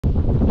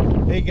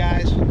Hey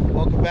guys,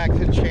 welcome back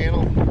to the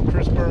channel.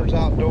 Chris Burns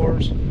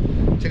Outdoors.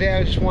 Today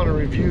I just want to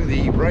review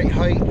the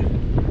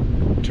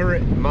Rite-Hite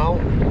Turret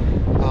mount.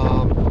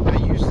 I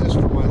use this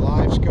for my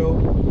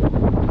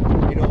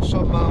LiveScope. You know,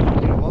 some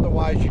mount,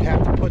 otherwise you'd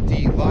have to put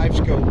the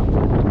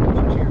LiveScope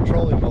up to your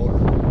trolling motor.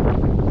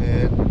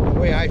 And the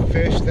way I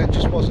fished, that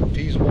just wasn't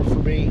feasible for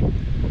me.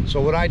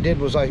 So what I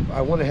did was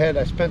I went ahead,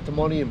 I spent the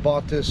money and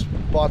bought this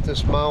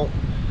mount,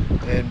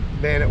 and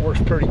man, it works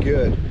pretty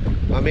good.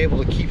 I'm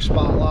able to keep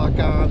spot lock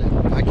on,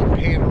 and I can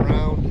pan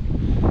around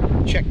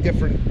and check the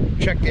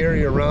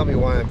area around me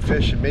while I'm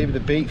fishing. Maybe the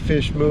bait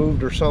fish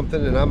moved or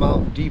something and I'm out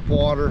in deep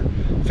water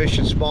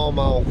fishing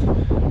smallmouth,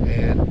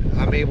 and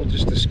I'm able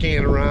just to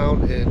scan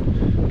around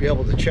and be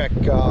able to check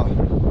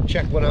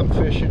what I'm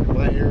fishing in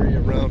my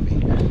area around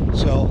me.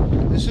 So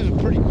this is a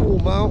pretty cool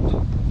mount.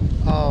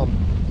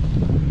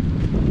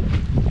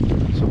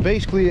 So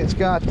basically it's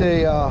got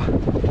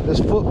this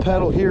foot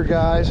pedal here,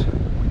 guys.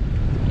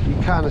 You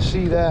kind of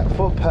see that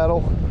foot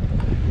pedal,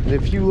 and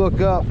if you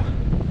look up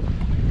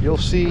you'll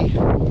see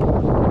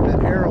that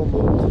arrow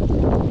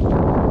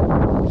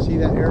move. See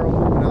that arrow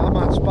move? Now I'm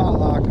on spot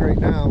lock right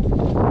now,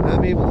 and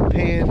I'm able to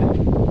pan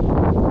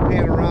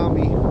around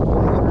me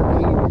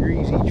 180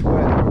 degrees each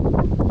way.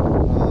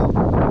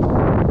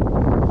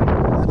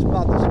 That's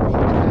about the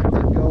speed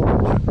that goes,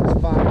 which is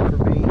fine for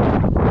me.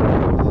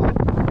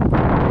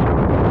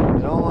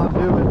 And all I'm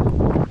doing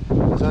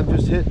is I'm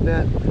just hitting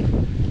that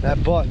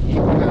button. You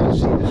can kind of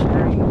see the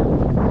screen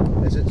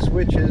as it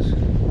switches.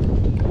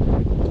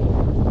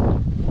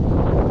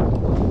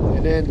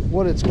 And then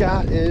what it's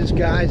got is,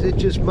 guys, it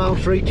just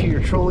mounts right to your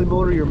trolling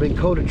motor, your Minn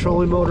Kota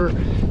trolling motor.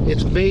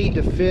 It's made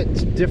to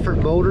fit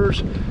different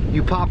motors.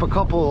 You pop a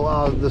couple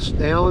of the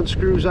Allen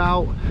screws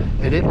out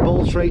and it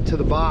bolts right to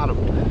the bottom.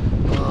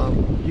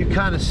 You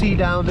kind of see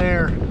down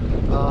there,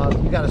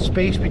 you got a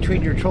space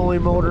between your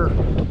trolling motor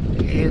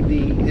and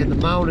the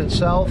mount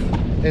itself.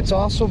 It's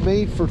also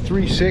made for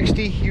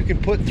 360. You can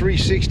put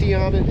 360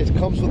 on it. It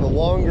comes with a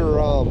longer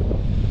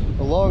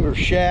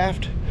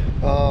shaft.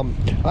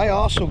 I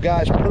also,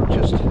 guys,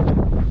 purchased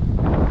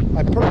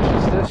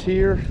this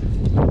here.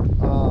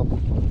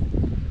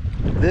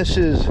 This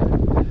is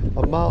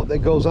a mount that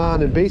goes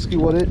on, and basically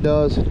what it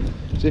does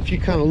is, if you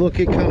kind of look,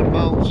 it kind of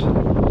mounts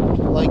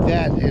like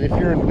that, and if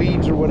you're in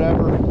weeds or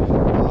whatever,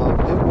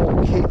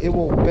 it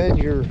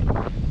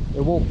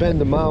won't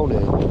bend the mount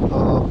in.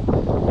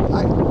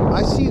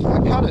 I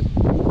kind of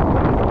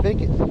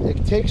think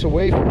it takes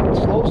away from it,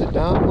 slows it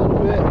down a little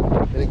bit,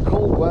 and in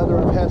cold weather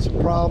I've had some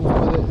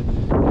problems with it.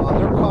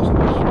 Their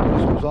customer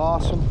service was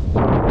awesome. I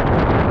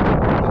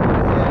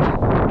went ahead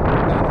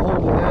and got a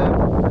hold of them,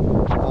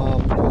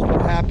 because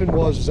what happened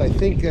was I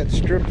think that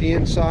stripped the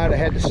inside. I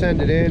had to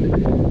send it in.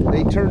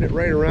 They turned it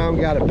right around,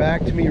 got it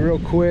back to me real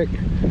quick.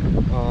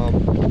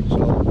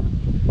 So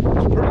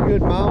it's a pretty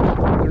good mount.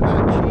 They're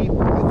not cheap.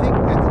 I think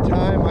at the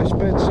time I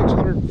spent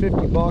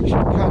 $650. You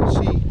can kind of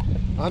see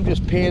I'm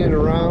just panning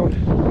around,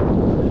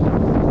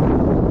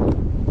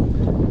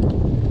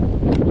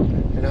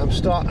 and I'm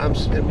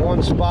in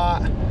one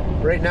spot.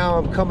 Right now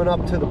I'm coming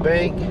up to the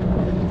bank.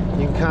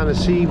 You can kind of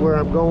see where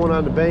I'm going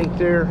on the bank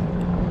there,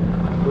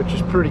 which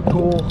is pretty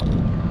cool.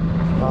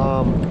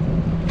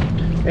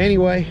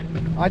 Anyway,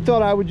 I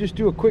thought I would just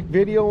do a quick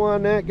video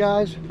on that,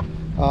 guys.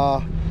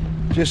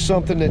 Just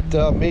something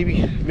that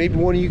maybe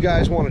one of you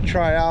guys want to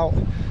try out.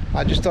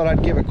 I just thought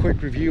I'd give a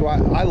quick review.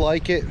 I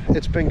like it.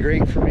 It's been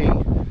great for me.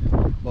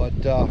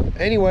 But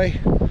anyway,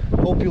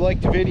 hope you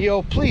liked the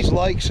video. Please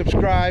like,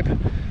 subscribe,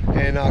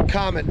 and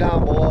comment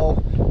down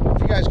below.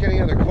 If you guys got any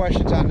other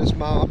questions on this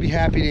mount, I'll be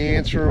happy to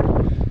answer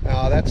them.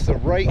 That's the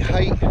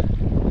Rite-Hite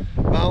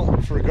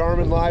mount for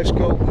Garmin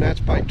LiveScope, and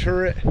that's by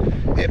Turret.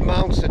 It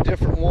mounts to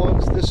different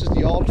ones. This is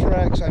the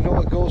Ultrax. I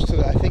know it goes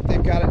to I think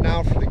they've got it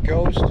now for the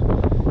Ghost.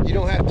 You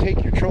don't have to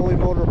take your trolling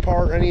motor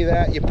apart or any of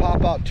that. You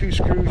pop out 2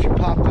 screws, you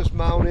pop this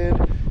mount in,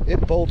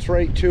 it bolts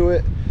right to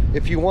it.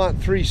 If you want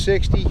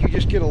 360, you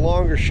just get a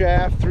longer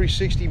shaft.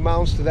 360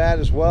 mounts to that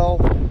as well.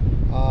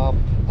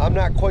 I'm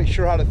not quite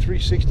sure how the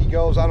 360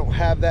 goes. I don't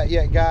have that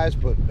yet, guys,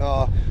 but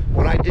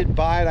when I did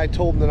buy it, I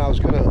told them that I was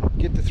going to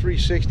get the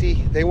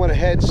 360. They went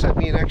ahead and sent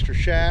me an extra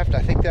shaft.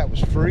 I think that was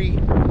free.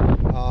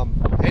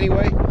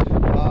 Anyway,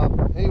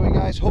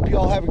 guys, hope you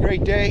all have a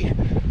great day.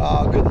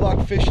 Good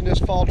luck fishing this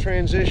fall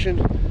transition.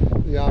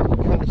 You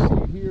kind of see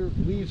here,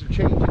 leaves are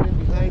changing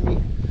in behind me.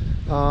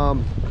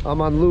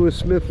 I'm on Lewis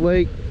Smith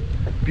Lake.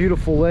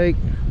 Beautiful lake.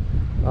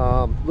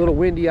 Little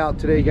windy out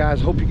today,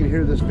 guys. Hope you can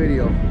hear this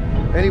video.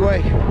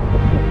 Anyway,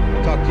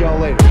 talk to y'all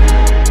later.